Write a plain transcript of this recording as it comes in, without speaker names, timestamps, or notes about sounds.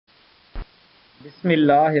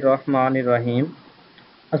Bismillahirrahmanirrahim.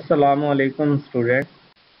 Assalamu alaikum students.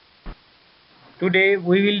 Today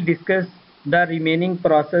we will discuss the remaining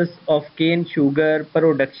process of cane sugar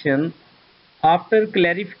production after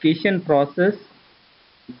clarification process,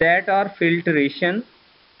 that are filtration,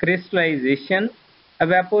 crystallization,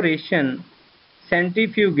 evaporation,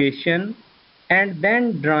 centrifugation, and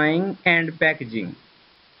then drying and packaging.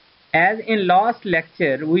 As in last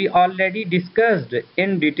lecture we already discussed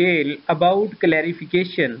in detail about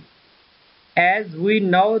clarification, as we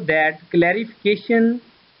know that clarification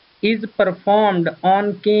is performed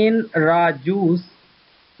on cane raw juice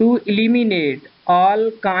to eliminate all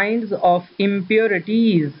kinds of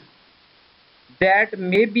impurities that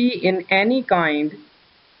may be in any kind,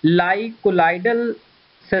 like colloidal,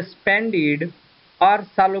 suspended, or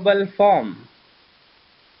soluble form.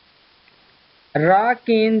 Raw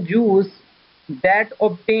cane juice that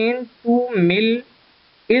obtained to mill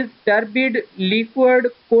is turbid liquid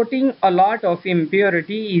coating a lot of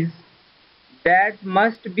impurities that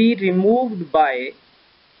must be removed by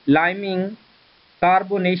liming,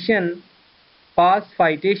 carbonation,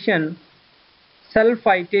 phosphitation,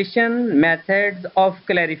 sulfitation methods of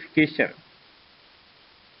clarification.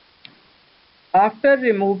 After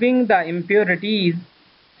removing the impurities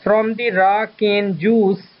from the raw cane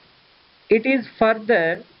juice, it is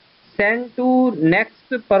further sent to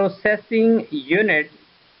next processing unit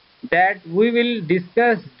that we will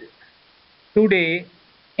discuss today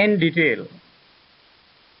in detail.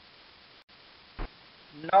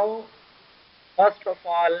 Now, first of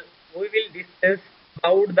all, we will discuss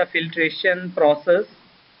about the filtration process.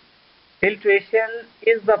 Filtration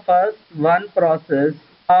is the first one process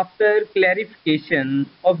after clarification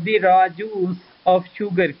of the raw juice of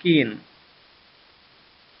sugarcane.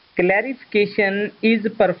 Clarification is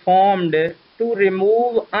performed to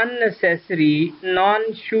remove unnecessary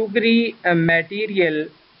non-sugary material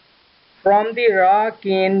from the raw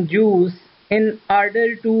cane juice in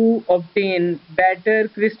order to obtain better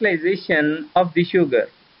crystallization of the sugar.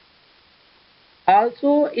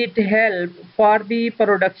 Also, it helps for the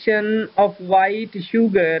production of white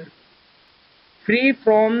sugar free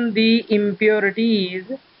from the impurities,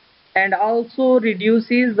 and also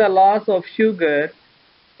reduces the loss of sugar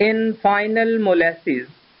in final molasses.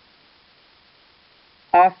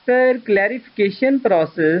 After clarification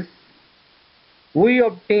process, we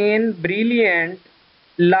obtain brilliant,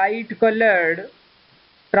 light colored,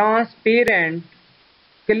 transparent,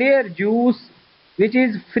 clear juice which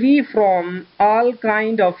is free from all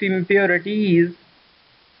kind of impurities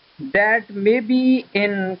that may be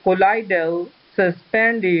in colloidal,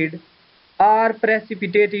 suspended, or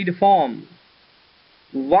precipitated form.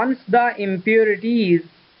 Once the impurities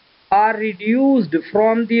are reduced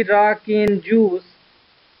from the raw cane juice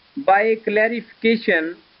by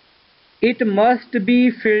clarification, it must be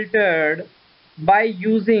filtered by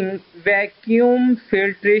using vacuum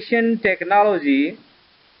filtration technology.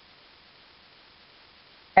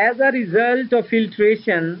 As a result of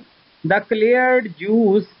filtration, the cleared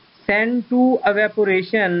juice sent to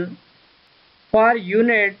evaporation for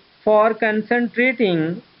unit for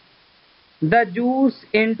concentrating the juice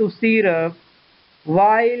into syrup,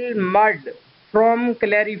 while mud from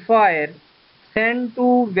clarifier sent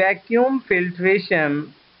to vacuum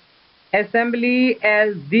filtration assembly,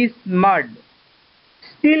 as this mud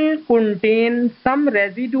still contains some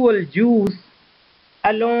residual juice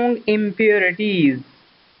along impurities.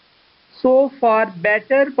 So for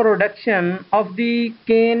better production of the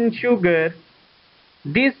cane sugar,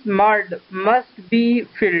 this mud must be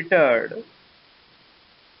filtered.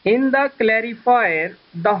 In the clarifier,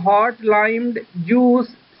 the hot limed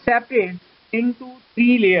juice separates into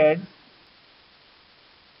three layers.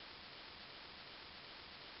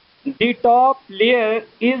 The top layer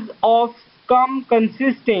is of scum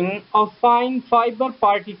consisting of fine fiber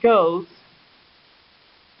particles,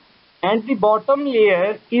 and the bottom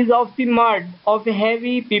layer is of the mud of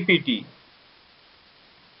heavy PPT.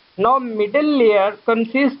 Now middle layer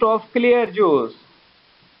consists of clear juice.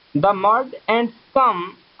 The mud and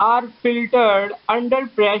scum are filtered under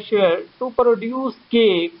pressure to produce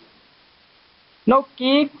cakes. Now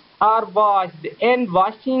cakes are washed and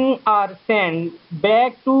washing are sent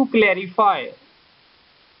back to clarifier,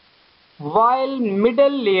 while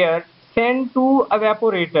middle layer sent to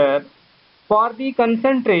evaporator for the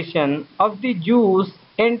concentration of the juice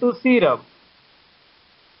into syrup.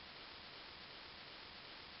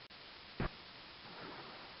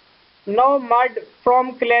 Now mud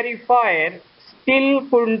from clarifier still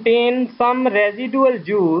contains some residual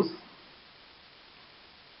juice.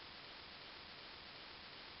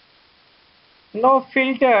 Now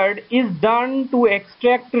filtered is done to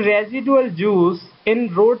extract residual juice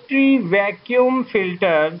in rotary vacuum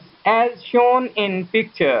filters as shown in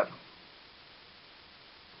picture.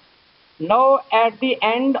 Now at the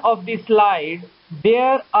end of the slide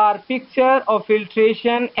there are picture of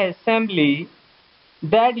filtration assembly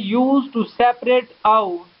that used to separate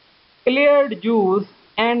out cleared juice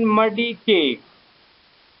and muddy cake.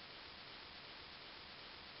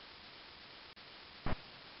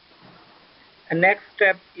 The next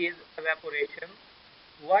step is evaporation.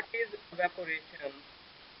 What is evaporation?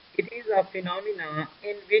 It is a phenomenon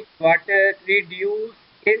in which water reduces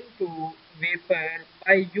into vapor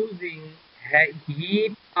by using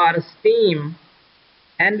heat or steam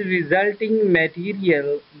and resulting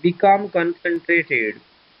material become concentrated.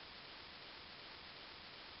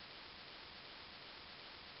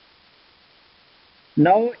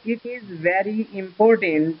 Now it is very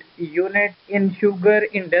important unit in sugar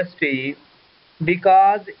industry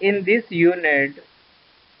because in this unit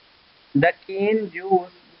the cane juice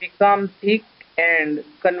becomes thick and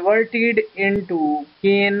converted into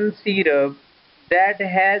cane syrup that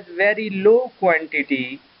has very low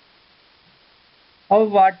quantity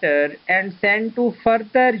of water and sent to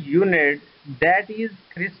further unit that is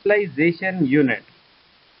crystallization unit.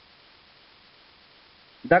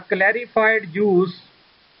 The clarified juice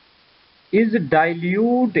is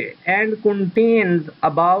dilute and contains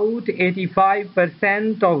about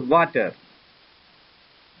 85% of water.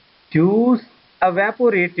 Juice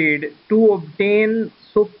evaporated to obtain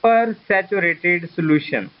supersaturated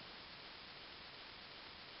solution.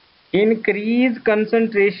 Increase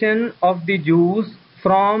concentration of the juice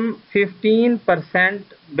from 15%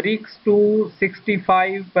 bricks to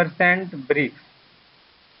 65% bricks.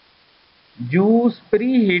 Juice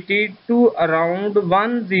preheated to around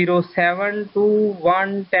 107 to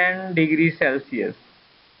 110 degrees Celsius.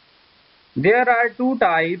 There are two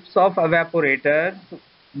types of evaporators.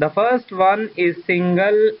 The first one is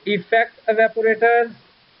single effect evaporators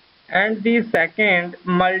and the second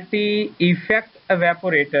multi-effect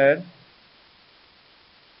evaporator.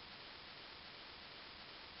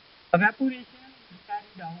 Evaporation is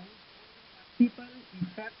carried out in multiple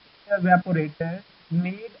effect evaporators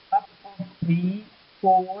made up of 3, 4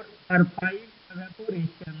 or 5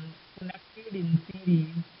 evaporations connected in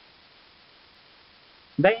series.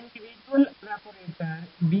 The individual evaporator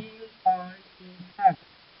being called effect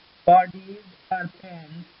bodies or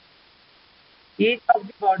pans. Each of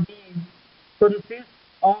the bodies consists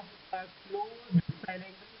of a closed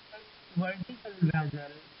cylindrical vertical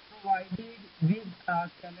vessel provided with a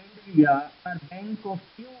calandria or bank of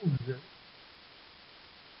tubes.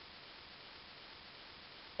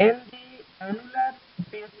 In the annular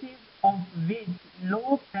spaces of which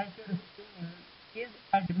low pressure steam is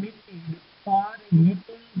admitted for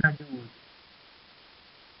heating the juice.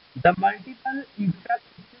 The multiple effect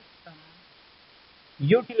system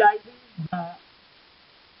utilizes the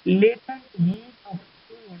latent heat of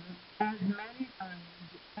steam as many times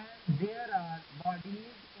as there are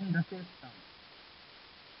bodies in the system.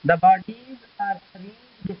 The bodies are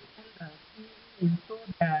arranged in the series so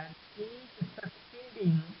that each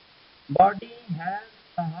succeeding body has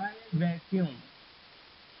a higher vacuum.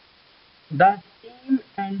 The steam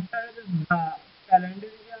enters the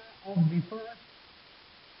calandria of the first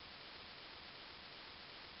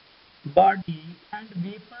body and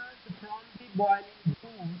vapors from the boiling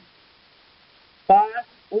juice pass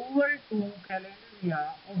over to calandria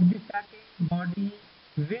of the second body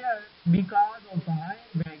where, because of high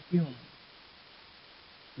vacuum,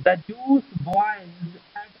 the juice boils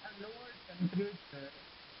at a lower temperature,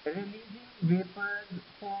 releasing vapors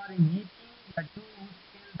for heating the juice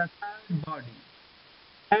in the third body,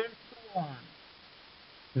 and so on.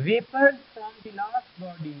 Vapors from the last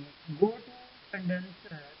body go to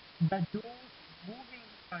condenser, the juice moving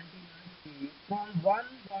continuously from one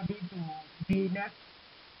body to the next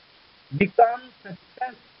becomes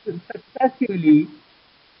successively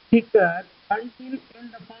thicker until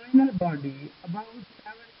in the final body about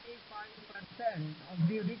 75% of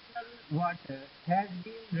the original water has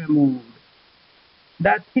been removed.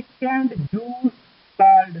 The thickened juice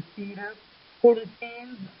called syrup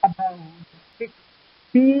contains about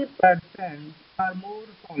 60% or more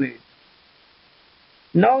solid.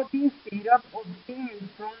 Now the syrup obtained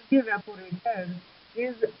from the evaporator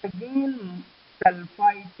is again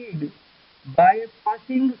sulfited by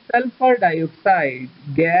passing sulfur dioxide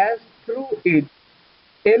gas through it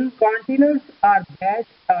in continuous or batch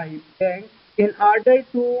type tanks in order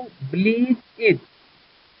to bleach it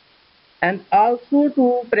and also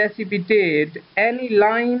to precipitate any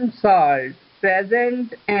lime salt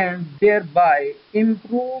present and thereby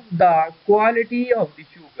improve the quality of the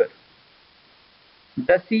sugar.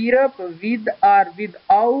 The syrup with or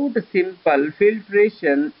without simple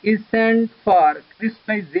filtration is sent for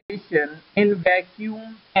crystallization in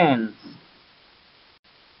vacuum pans.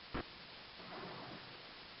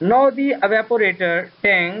 Now the evaporator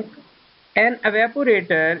tank. An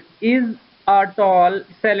evaporator is a tall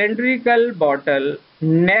cylindrical bottle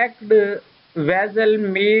necked vessel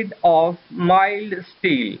made of mild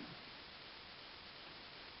steel.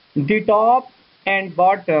 The top and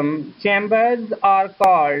bottom chambers are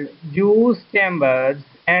called juice chambers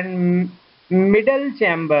and middle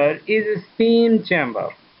chamber is steam chamber.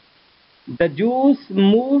 The juice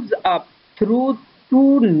moves up through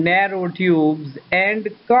two narrow tubes and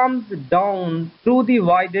comes down through the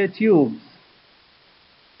wider tubes.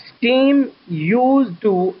 Steam used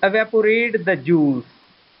to evaporate the juice.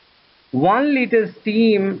 1 liter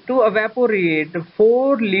steam to evaporate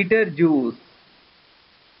 4 liter juice.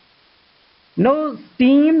 Now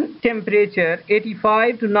steam temperature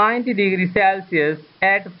 85 to 90 degrees Celsius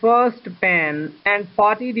at first pan and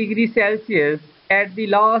 40 degrees Celsius at the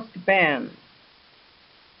last pan.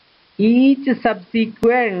 Each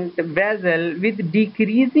subsequent vessel with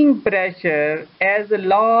decreasing pressure as the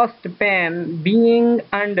last pan being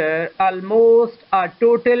under almost a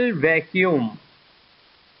total vacuum.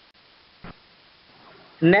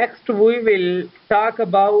 Next we will talk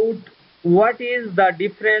about what is the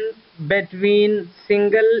difference between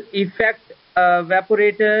single effect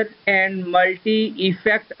evaporator and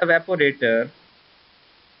multi-effect evaporator.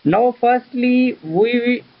 Now firstly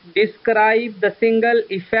we describe the single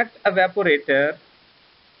effect evaporator.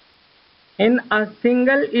 In a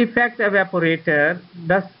single effect evaporator,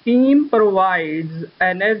 the steam provides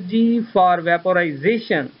energy for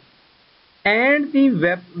vaporization and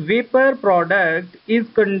the vapor product is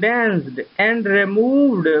condensed and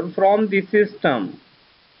removed from the system.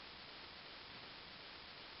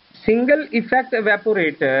 Single effect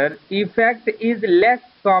evaporator effect is less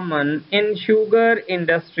common in sugar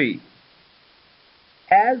industry.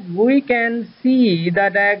 As we can see the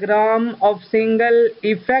diagram of single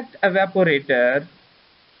effect evaporator,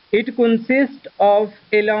 it consists of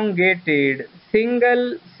elongated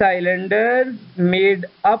single cylinders made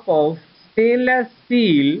up of stainless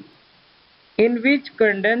steel in which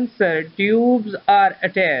condenser tubes are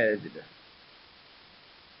attached.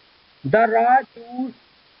 The raw juice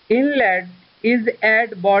inlet is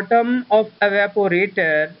at bottom of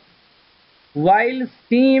evaporator while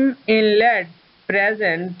steam inlet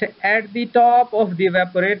present at the top of the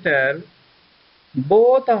evaporator.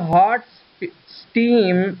 Both hot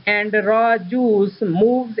steam and raw juice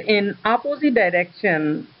moves in opposite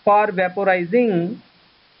direction for vaporizing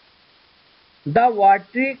the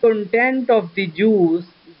watery content of the juice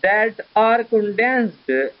that are condensed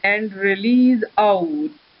and released out,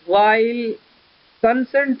 while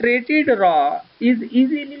concentrated raw is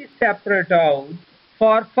easily separated out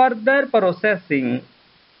for further processing.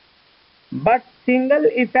 But single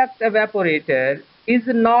effect evaporator is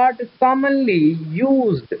not commonly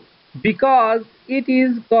used because it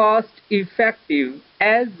is cost effective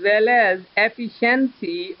as well as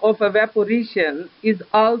efficiency of evaporation is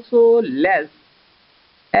also less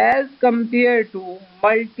as compared to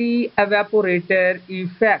multi-evaporator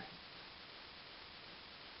effect.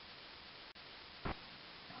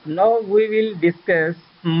 Now we will discuss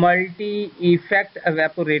multi-effect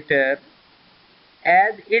evaporator.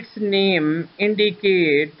 As its name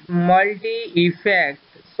indicates, multi-effect,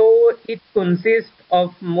 so it consists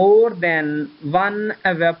of more than one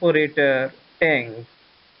evaporator tank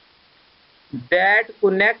that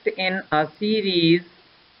connect in a series.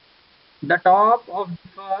 The top of the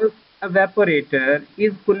first evaporator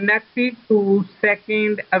is connected to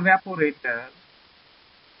second evaporator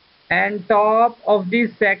and top of the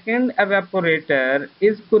second evaporator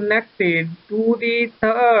is connected to the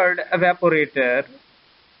third evaporator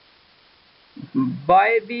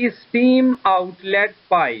by the steam outlet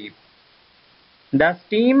pipe. The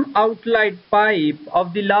steam outlet pipe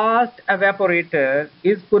of the last evaporator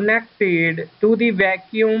is connected to the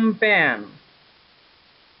vacuum pan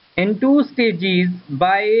in two stages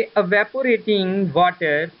by evaporating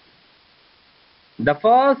water. The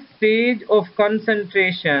first stage of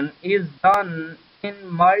concentration is done in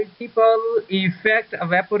multiple effect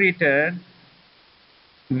evaporator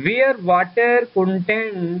where water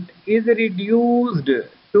content is reduced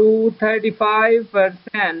to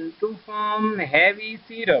 35% to form heavy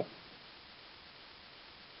syrup.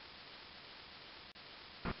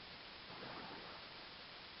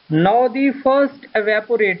 Now the first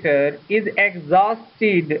evaporator is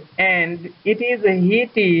exhausted and it is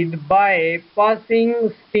heated by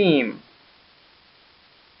passing steam.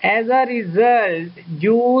 As a result,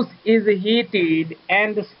 juice is heated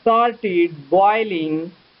and started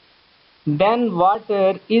boiling. Then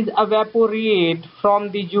water is evaporated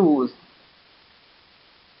from the juice.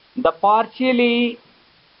 The partially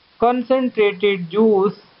concentrated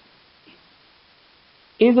juice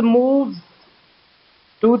is moved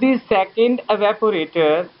to the second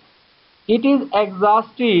evaporator. It is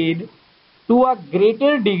exhausted to a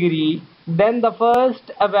greater degree than the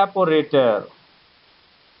first evaporator.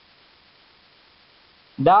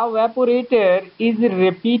 The evaporator is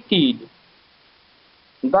repeated.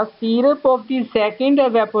 The syrup of the second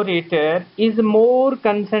evaporator is more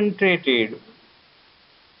concentrated.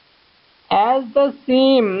 As the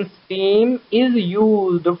same steam is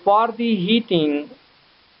used for the heating,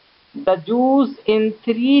 the juice in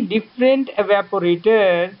three different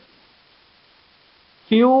evaporators,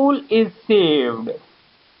 fuel is saved.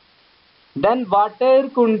 Then water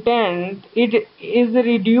content it is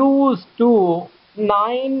reduced to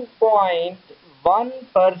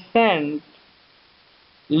 9.1%,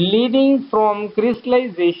 leading from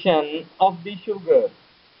crystallization of the sugar.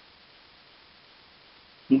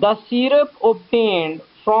 The syrup obtained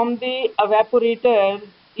from the evaporators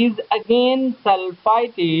is again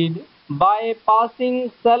sulfited by passing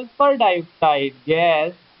sulfur dioxide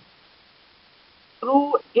gas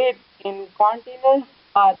through it in continuous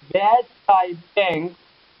or batch type tanks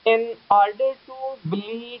in order to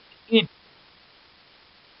bleach it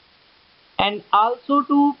and also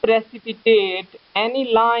to precipitate any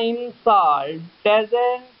lime salt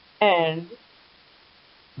present and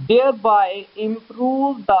thereby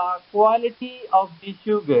improve the quality of the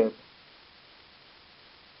sugar.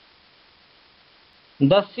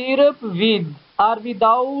 The syrup with or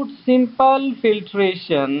without simple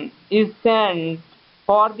filtration is sent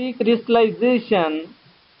for the crystallization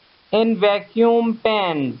in vacuum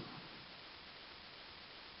pans.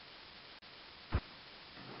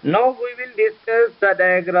 Now we will discuss the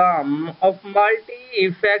diagram of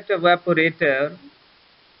multi-effect evaporator.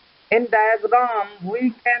 In diagram,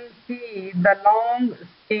 we can see the long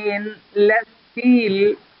stainless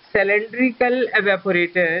steel cylindrical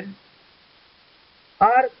evaporators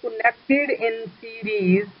are connected in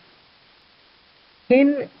series.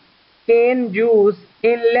 In cane juice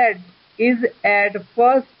inlet is at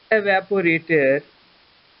first evaporator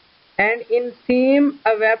and in same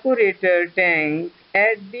evaporator tank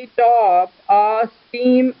at the top a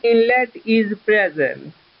steam inlet is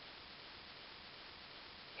present.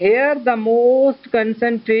 Here the most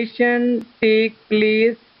concentration takes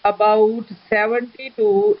place about 70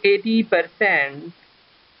 to 80%,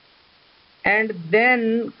 and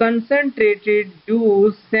then concentrated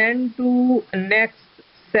juice sent to next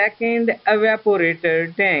second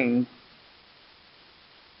evaporator tank.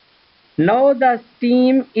 Now the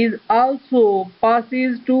steam is also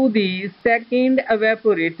passes to the second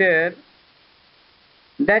evaporator.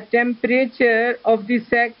 The temperature of the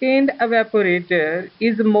second evaporator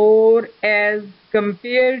is more as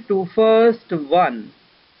compared to first one,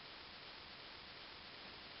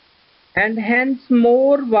 and hence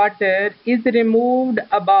more water is removed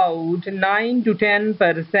about 9 to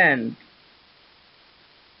 10%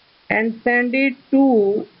 and send it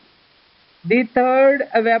to the third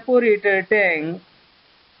evaporator tank.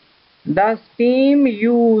 The steam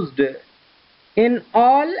used in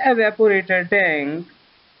all evaporator tanks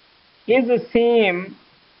is the same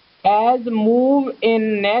as move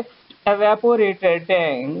in next evaporator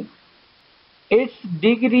tank. Its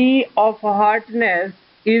degree of hardness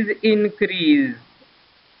is increased.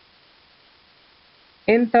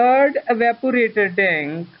 In third evaporator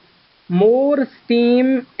tank, more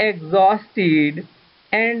steam exhausted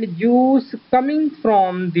and juice coming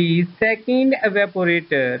from the second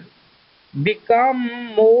evaporator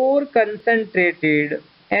become more concentrated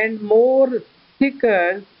and more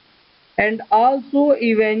thicker, and also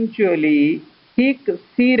eventually thick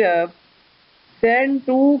syrup sent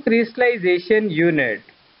to crystallization unit.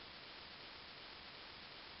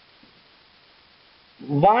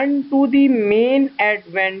 One to the main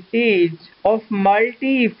advantage of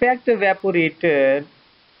multi-effect evaporator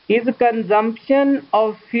is consumption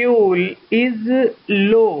of fuel is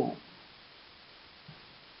low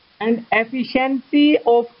and efficiency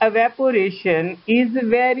of evaporation is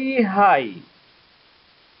very high,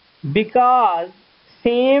 because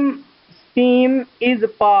same steam is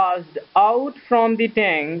passed out from the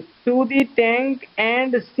tank to the tank,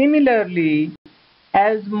 and similarly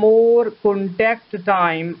has more contact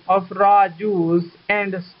time of raw juice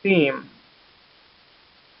and steam.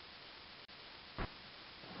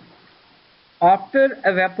 After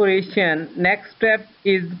evaporation, next step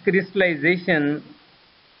is crystallization.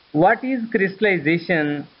 What is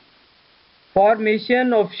crystallization?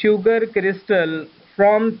 Formation of sugar crystal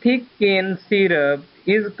from thick cane syrup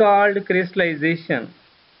is called crystallization.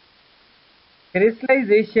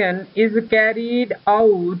 Crystallization is carried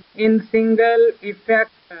out in single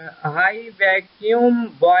effect high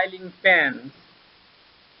vacuum boiling pans.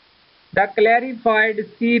 The clarified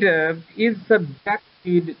syrup is subjected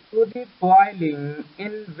to the boiling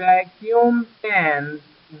in vacuum pans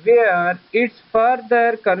where its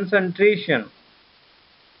further concentration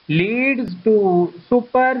leads to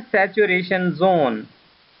supersaturation zone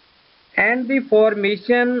and the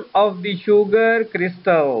formation of the sugar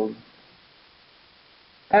crystals.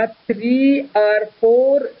 A 3 or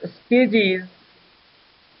 4 stages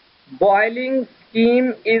boiling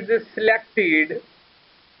scheme is selected,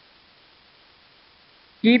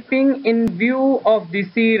 keeping in view of the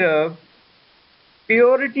syrup,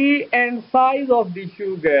 purity and size of the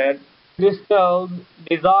sugar crystals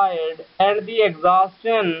desired and the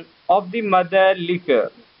exhaustion of the mother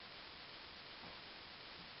liquor.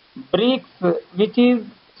 Brix, which is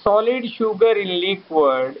solid sugar in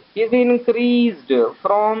liquid, is increased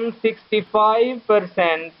from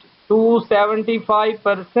 65% to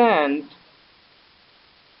 75%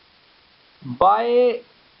 by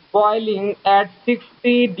boiling at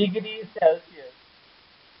 60 degrees Celsius.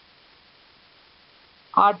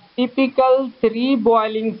 A typical 3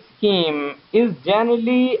 boiling scheme is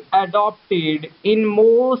generally adopted in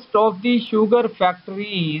most of the sugar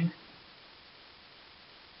factories.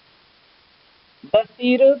 The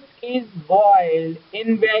syrup is boiled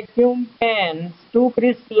in vacuum pans to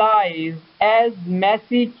crystallize as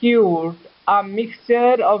massicute, a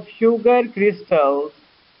mixture of sugar crystals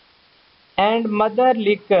and mother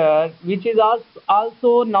liquor, which is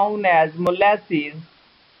also known as molasses.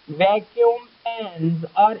 Vacuum pans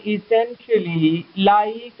are essentially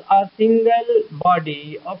like a single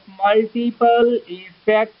body of multiple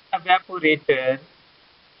effect evaporators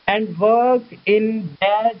and work in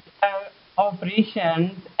batch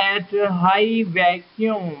operations at high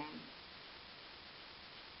vacuum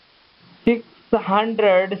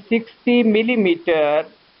 660 millimeter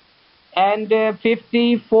and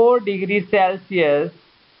 54 degrees Celsius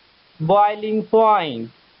boiling point.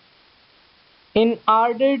 In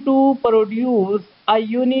order to produce a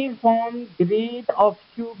uniform grade of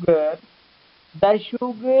sugar, the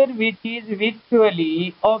sugar which is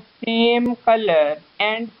virtually of same color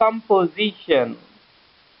and composition,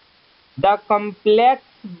 the complex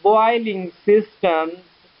boiling systems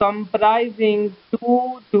comprising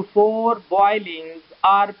 2 to 4 boilings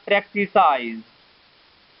are practiced.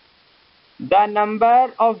 The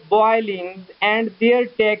number of boilings and their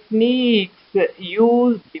techniques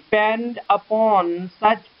used depend upon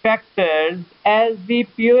such factors as the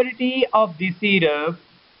purity of the syrup,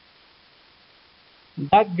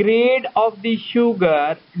 the grade of the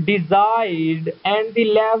sugar desired, and the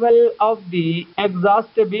level of the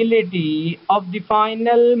exhaustibility of the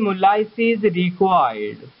final molasses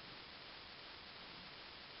required.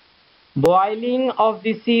 Boiling of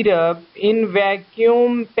the syrup in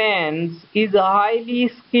vacuum pans is a highly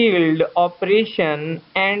skilled operation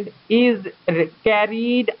and is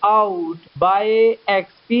carried out by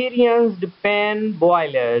experienced pan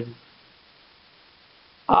boilers.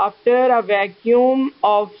 After a vacuum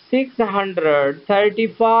of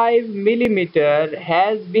 635 millimeter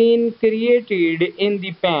has been created in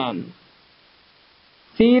the pan,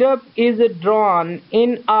 syrup is drawn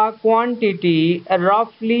in a quantity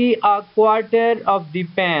roughly a quarter of the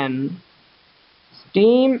pan.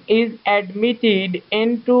 Steam is admitted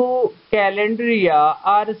into calandria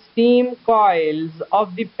or steam coils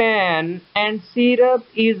of the pan and syrup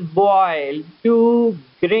is boiled to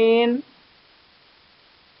grain.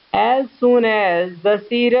 As soon as the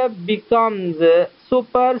syrup becomes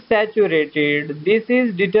supersaturated, this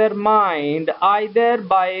is determined either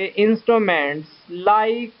by instruments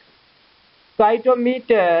like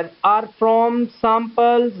cytometer or from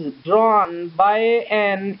samples drawn by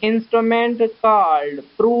an instrument called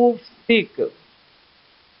proof stick.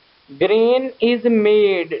 Grain is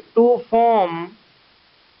made to form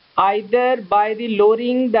either by the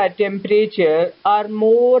lowering the temperature or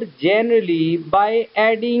more generally by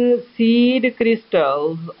adding seed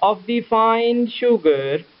crystals of the fine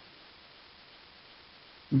sugar.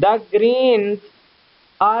 The grains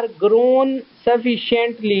are grown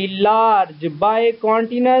sufficiently large by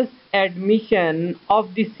continuous admission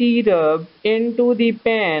of the syrup into the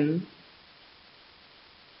pan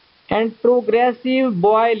and progressive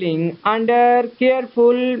boiling under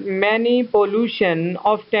careful manipulation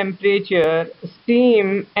of temperature,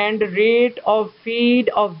 steam, and rate of feed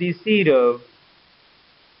of the syrup.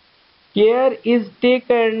 Care is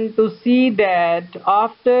taken to see that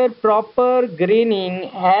after proper graining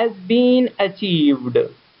has been achieved,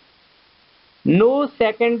 no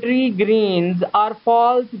secondary grains or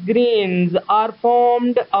false grains are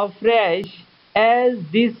formed afresh, as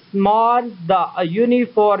this mars the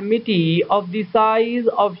uniformity of the size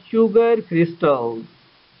of sugar crystals.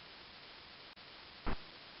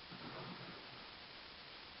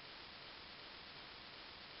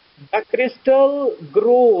 The crystal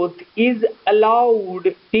growth is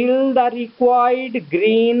allowed till the required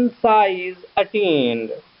grain size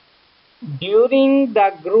attained. During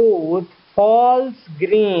the growth, false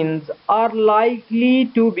grains are likely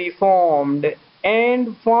to be formed,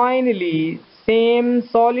 and finally same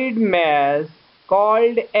solid mass,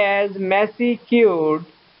 called as massicute,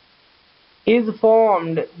 is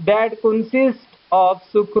formed that consists of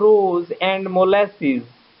sucrose and molasses.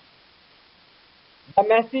 The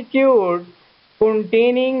massicute,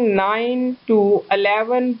 containing 9 to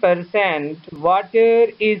 11% water,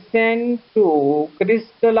 is sent to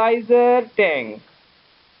crystallizer tank.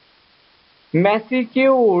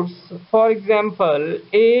 Massicutes, for example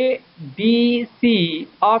A, B, C,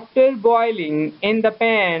 after boiling in the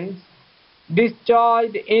pans,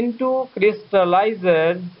 discharged into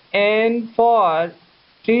crystallizers, and for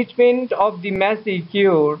treatment of the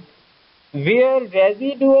massicute, where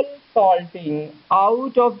residual salting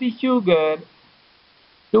out of the sugar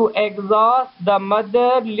to exhaust the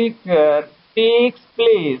mother liquor takes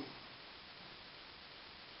place.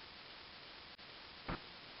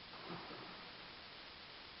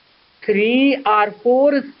 Three or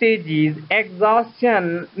four stages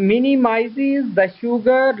exhaustion minimizes the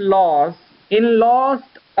sugar loss in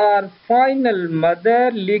lost or final mother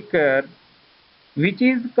liquor, which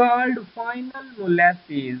is called final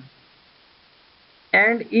molasses,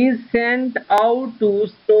 and is sent out to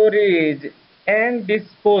storage and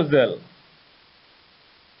disposal.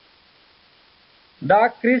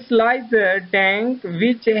 The crystallizer tank,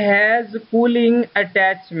 which has cooling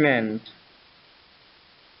attachment.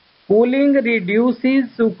 Cooling reduces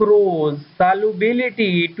sucrose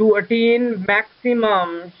solubility to attain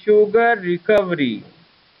maximum sugar recovery,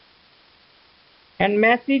 and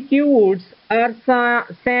massicutes are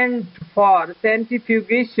sent for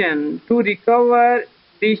centrifugation to recover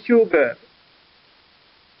the sugar.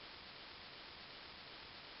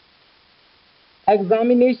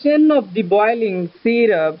 Examination of the boiling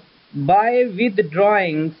syrup by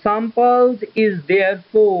withdrawing samples is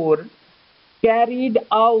therefore carried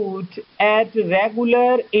out at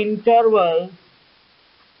regular intervals.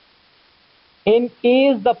 In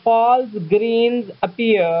case the false grains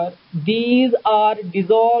appear, these are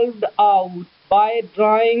dissolved out by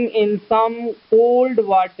drying in some cold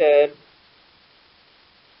water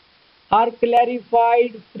or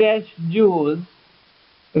clarified fresh juice.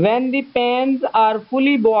 When the pans are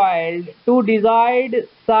fully boiled to desired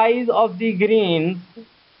size of the grains,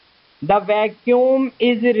 the vacuum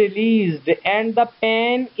is released and the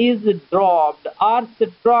pan is dropped or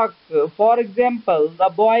struck. For example, the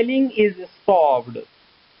boiling is stopped.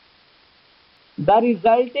 The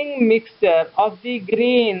resulting mixture of the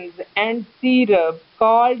grains and syrup,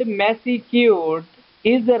 called massicute,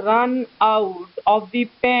 is run out of the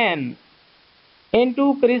pan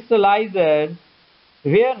into crystallizers,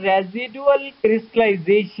 where residual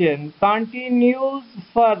crystallization continues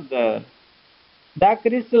further. The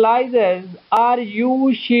crystallizers are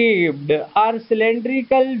U-shaped or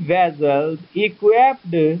cylindrical vessels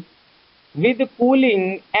equipped with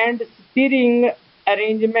cooling and stirring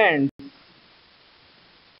arrangements.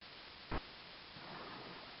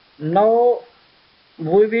 Now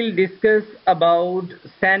we will discuss about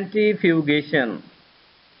centrifugation.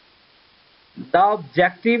 The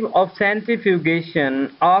objective of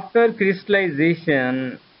centrifugation after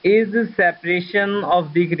crystallization is separation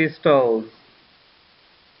of the crystals.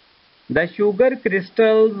 The sugar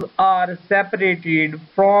crystals are separated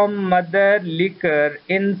from mother liquor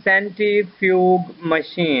in centrifuge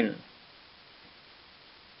machine.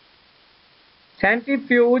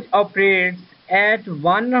 Centrifuge operates at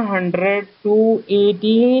 100 to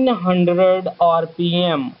 1800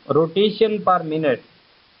 rpm rotation per minute.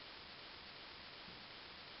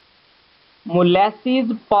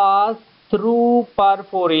 Molasses pass through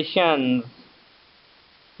perforations,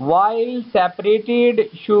 while separated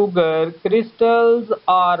sugar crystals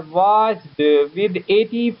are washed with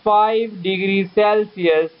 85 degrees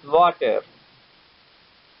Celsius water.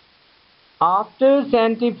 After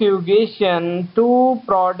centrifugation, two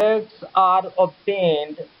products are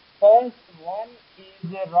obtained. First one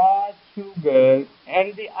is raw sugar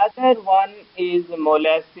and the other one is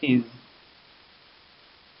molasses.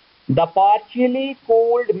 The partially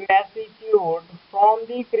cooled massicute from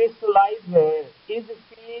the crystallizer is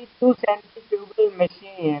fed to centrifugal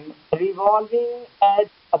machine revolving at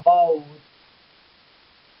about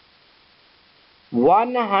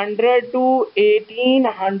 100 to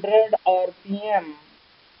 1800 rpm.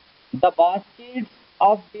 The baskets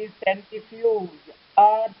of the centrifuge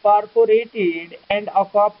are perforated and a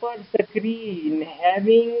copper screen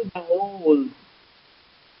having the holes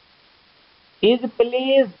is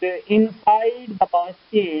placed inside the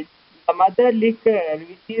basket. The mother liquor,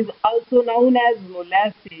 which is also known as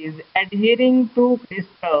molasses, adhering to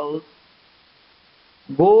crystals,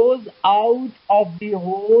 goes out of the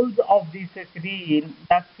holes of the screen.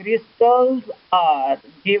 The crystals are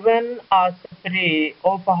given a spray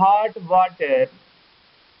of hot water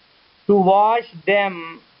to wash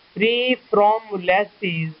them free from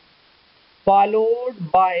molasses, followed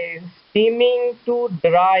by steaming to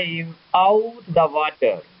drive out the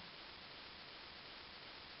water.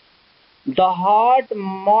 The hot,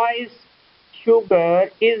 moist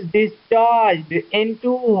sugar is discharged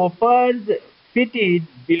into hoppers fitted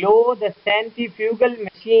below the centrifugal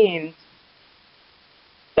machines.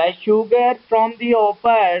 The sugar from the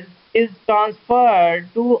hoppers is transferred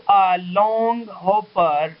to a long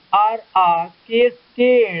hopper or a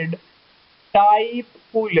cascade type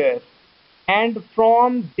cooler, and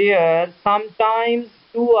from there sometimes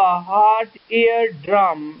to a hot air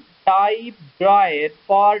drum type dryer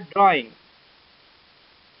for drying.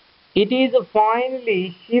 It is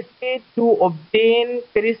finally shifted to obtain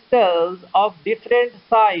crystals of different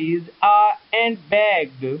size and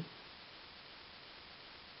bagged.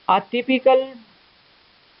 A typical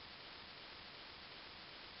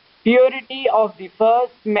purity of the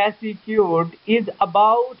first massicute is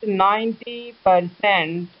about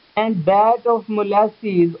 90% and that of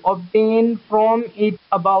molasses obtained from it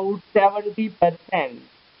about 70%.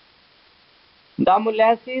 The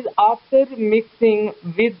molasses, after mixing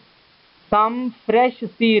with some fresh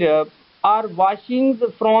syrup or washings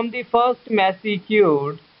from the first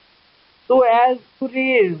massicute so as to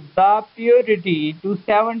raise the purity to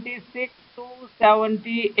 76 to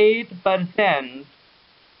 78%,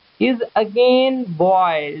 is again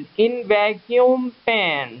boiled in vacuum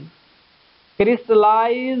pans,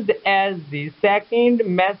 crystallized as the second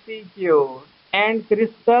massicute, and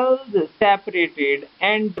crystals separated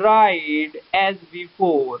and dried as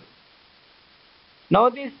before. Now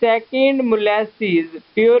the second molasses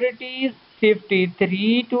purity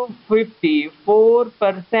 53 to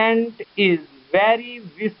 54% is very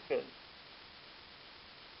viscous,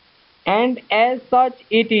 and as such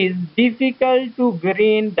it is difficult to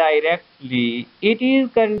grain directly. It is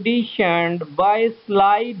conditioned by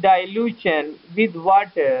slight dilution with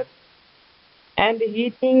water and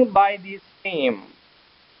heating by the steam,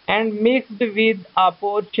 and mixed with a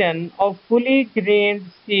portion of fully grained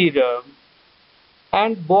syrup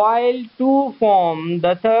and boiled to form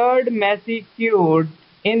the third massicute.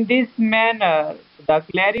 In this manner, the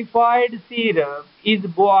clarified syrup is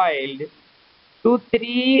boiled to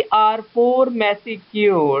 3 or 4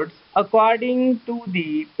 massicutes according to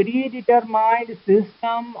the predetermined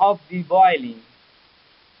system of the boiling.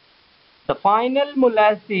 The final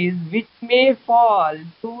molasses, which may fall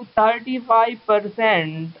to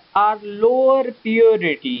 35% or lower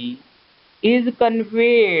purity, is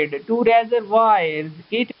conveyed to reservoirs.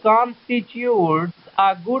 It constitutes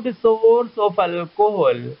a good source of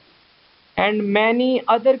alcohol and many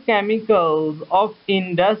other chemicals of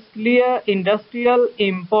industrial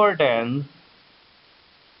importance.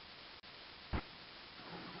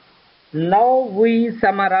 Now we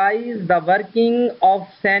summarize the working of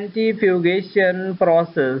centrifugation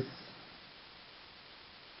process.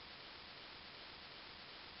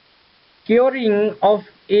 Curing of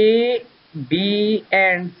A, B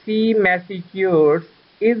and C massicutes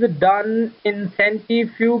is done in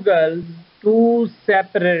centrifugals to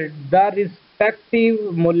separate the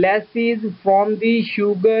respective molasses from the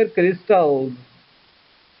sugar crystals.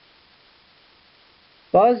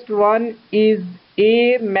 First one is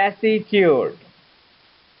A massicute,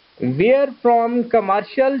 wherefrom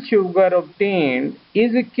commercial sugar obtained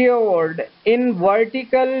is cured in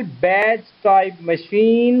vertical batch type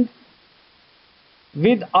machines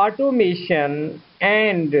with automation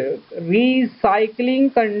and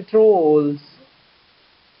recycling controls.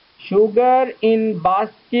 Sugar in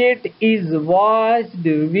basket is washed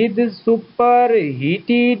with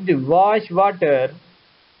superheated wash water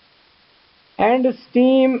and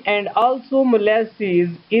steam and also molasses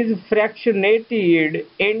is fractionated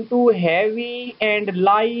into heavy and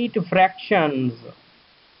light fractions.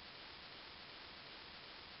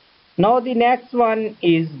 Now the next one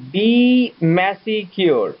is B massy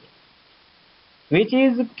cured, which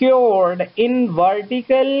is cured in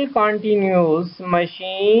vertical continuous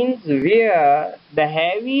machines where the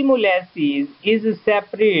heavy molasses is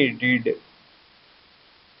separated.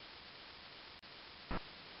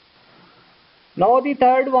 Now the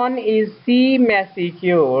third one is C massy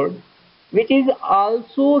cured, which is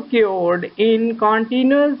also cured in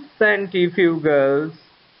continuous centrifuges,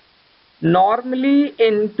 normally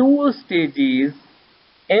in two stages.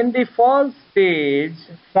 In the first stage,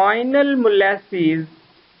 final molasses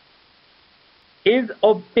is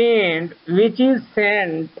obtained which is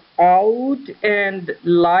sent out and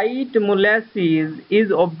light molasses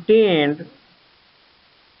is obtained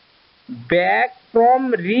back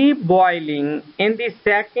from reboiling in the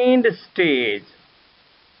second stage.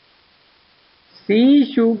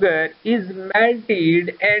 C sugar is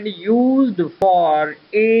melted and used for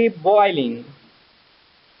a boiling.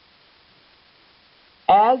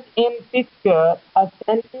 As in picture, a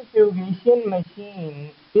centrifugation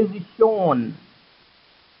machine is shown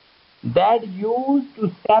that used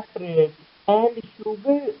to separate and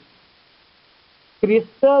sugar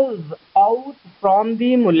crystals out from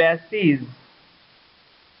the molasses.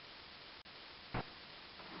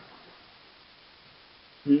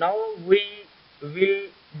 Now we will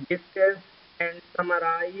discuss and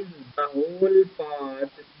summarize the whole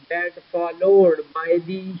path that followed by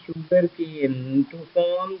the sugarcane to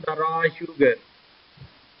form the raw sugar.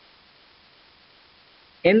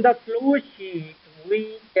 In the flow sheet,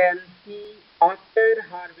 we can see after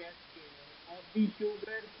harvesting of the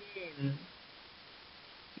sugar cane,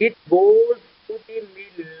 it goes to the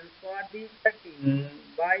mill for the cutting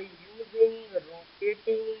by using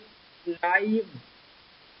rotating knives.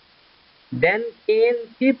 Then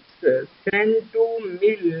cane chips sent to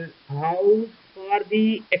mill house for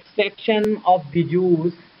the extraction of the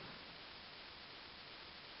juice.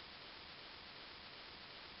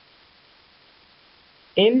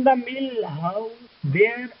 In the mill house,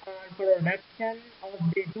 there are production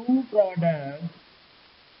of the two products.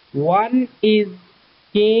 One is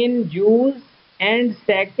cane juice and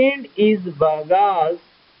second is bagasse,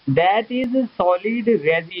 that is a solid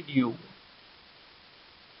residue.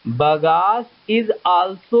 Bagasse is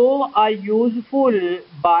also a useful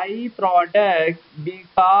byproduct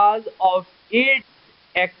because of its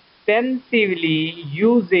extensively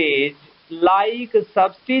usage like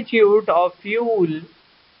substitute of fuel.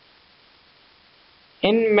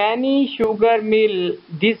 In many sugar mills,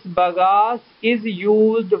 this bagasse is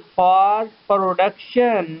used for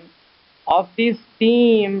production of the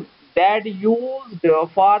steam that used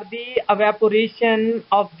for the evaporation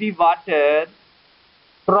of the water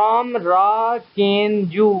from raw cane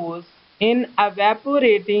juice in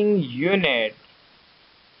evaporating unit.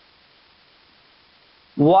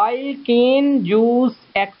 While cane juice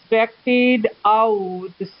extracted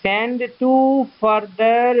out sent to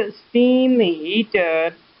further steam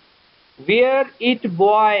heater where it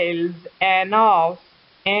boils enough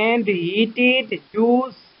and heated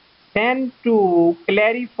juice sent to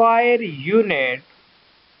clarifier unit.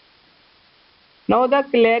 Now the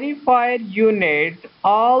clarifier unit,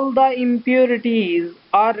 all the impurities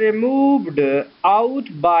are removed out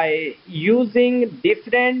by using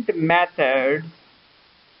different methods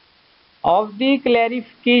of the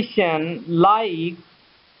clarification like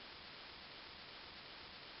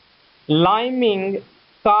liming,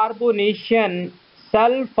 carbonation,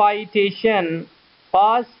 sulfitation,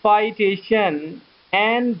 phosphitation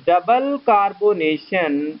and double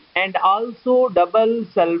carbonation and also double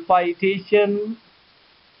sulfitation.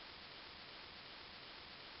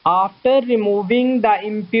 After removing the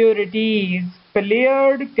impurities,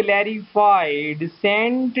 cleared, clarified,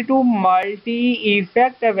 sent to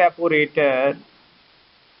multi-effect evaporator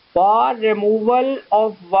for removal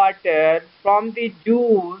of water from the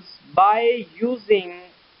juice by using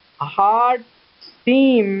hot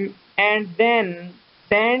steam and then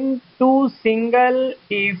sent to single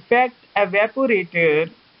effect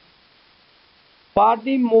evaporator for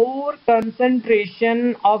the more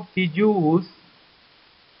concentration of the juice.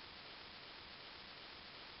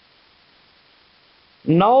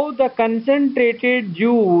 Now the concentrated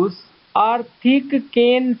juice or thick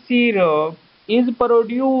cane syrup is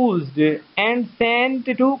produced and sent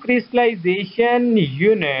to crystallization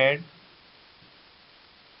unit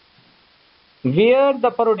where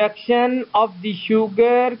the production of the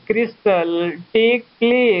sugar crystal takes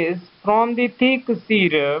place from the thick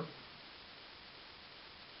syrup.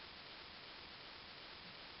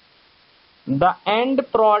 The end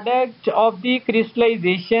product of the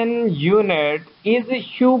crystallization unit is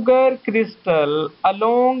sugar crystal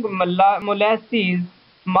along molasses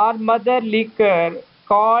or mother liquor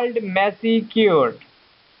called massicure.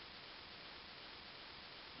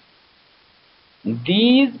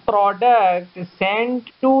 These products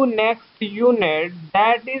sent to next unit,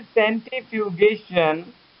 that is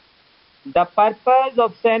centrifugation. The purpose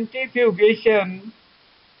of centrifugation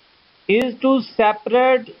is to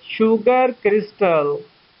separate sugar crystal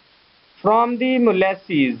from the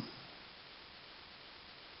molasses.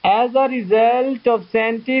 As a result of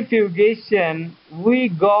centrifugation, we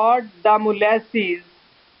got the molasses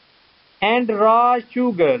and raw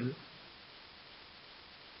sugar.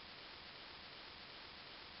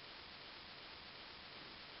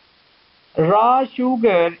 Raw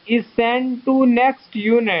sugar is sent to next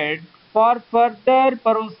unit for further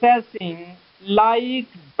processing like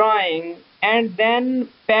drying and then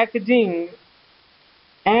packaging,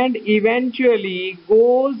 and eventually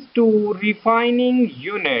goes to refining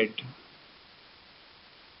unit.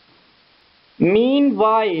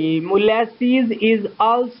 Meanwhile, molasses is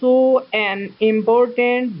also an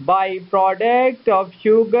important byproduct of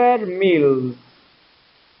sugar mills.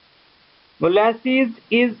 Molasses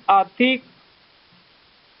is a thick,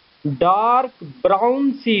 dark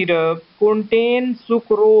brown syrup contains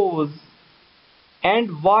sucrose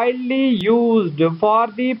and widely used for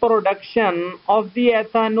the production of the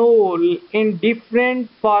ethanol in different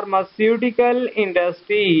pharmaceutical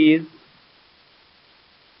industries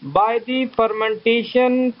by the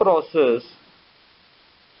fermentation process.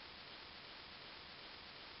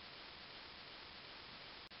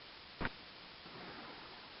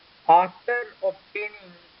 After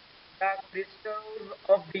obtaining the crystals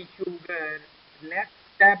of the sugar, next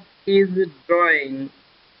step is drying.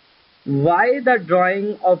 Why the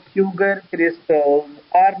drying of sugar crystals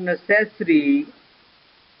are necessary?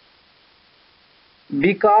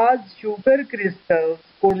 Because sugar crystals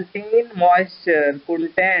contain moisture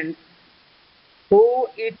content, so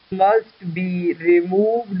it must be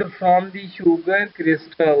removed from the sugar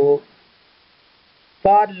crystal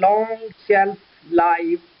for long shelf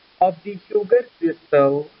life of the sugar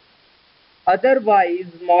crystal. Otherwise,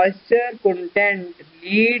 moisture content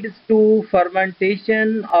leads to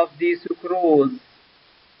fermentation of the sucrose.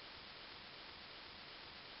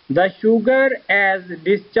 The sugar as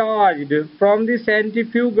discharged from the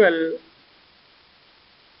centrifugal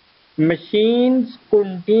machines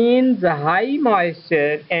contains high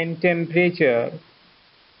moisture and temperature.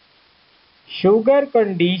 Sugar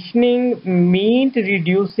conditioning means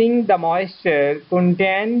reducing the moisture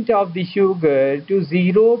content of the sugar to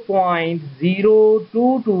 0.02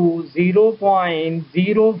 to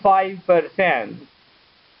 0.05%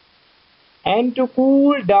 and to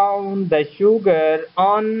cool down the sugar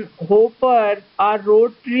on hopper or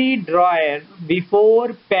rotary dryer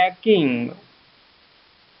before packing.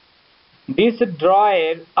 This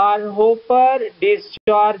dryer or hopper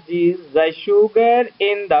discharges the sugar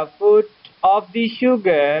in the foot of the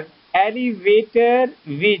sugar elevator,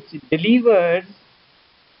 which delivers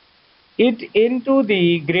it into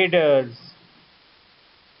the graders.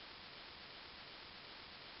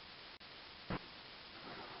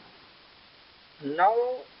 Now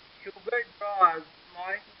sugar draws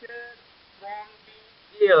moisture from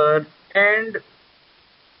the air and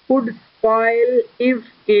could spoil if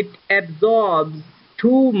it absorbs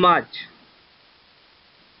too much.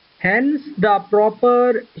 Hence, the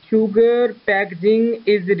proper sugar packaging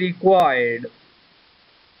is required.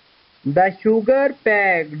 The sugar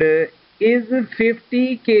packed is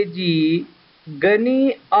 50 kg.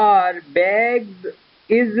 Gunny or bags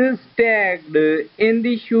is stacked in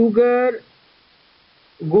the sugar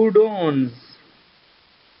goodowns.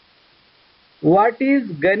 What is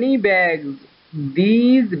gunny bags?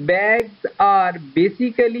 These bags are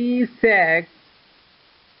basically sacks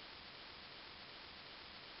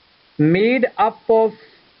made up of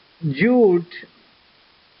jute.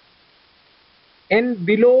 In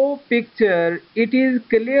below picture, it is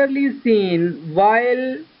clearly seen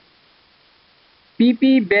while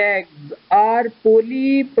PP bags are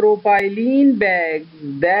polypropylene bags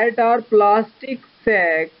that are plastic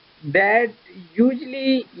sacks that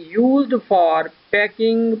usually used for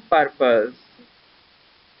packing purpose.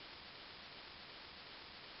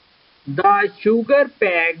 The sugar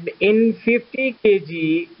packed in 50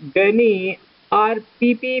 kg gunny or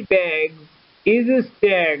PP bags is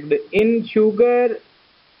stacked in sugar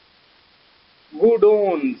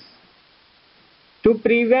goodowns. To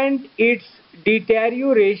prevent its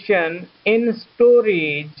deterioration in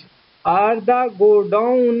storage or the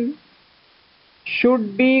godown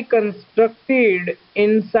should be constructed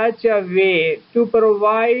in such a way to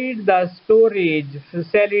provide the storage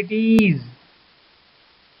facilities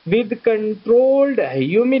with controlled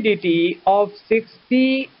humidity of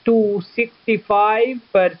 60 to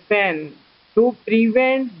 65% to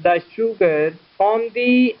prevent the sugar from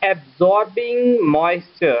the absorbing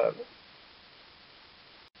moisture.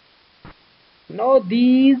 Now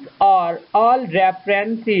these are all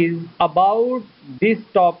references about this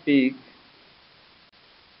topic.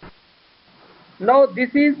 Now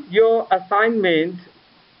this is your assignment.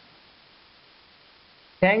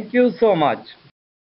 Thank you so much.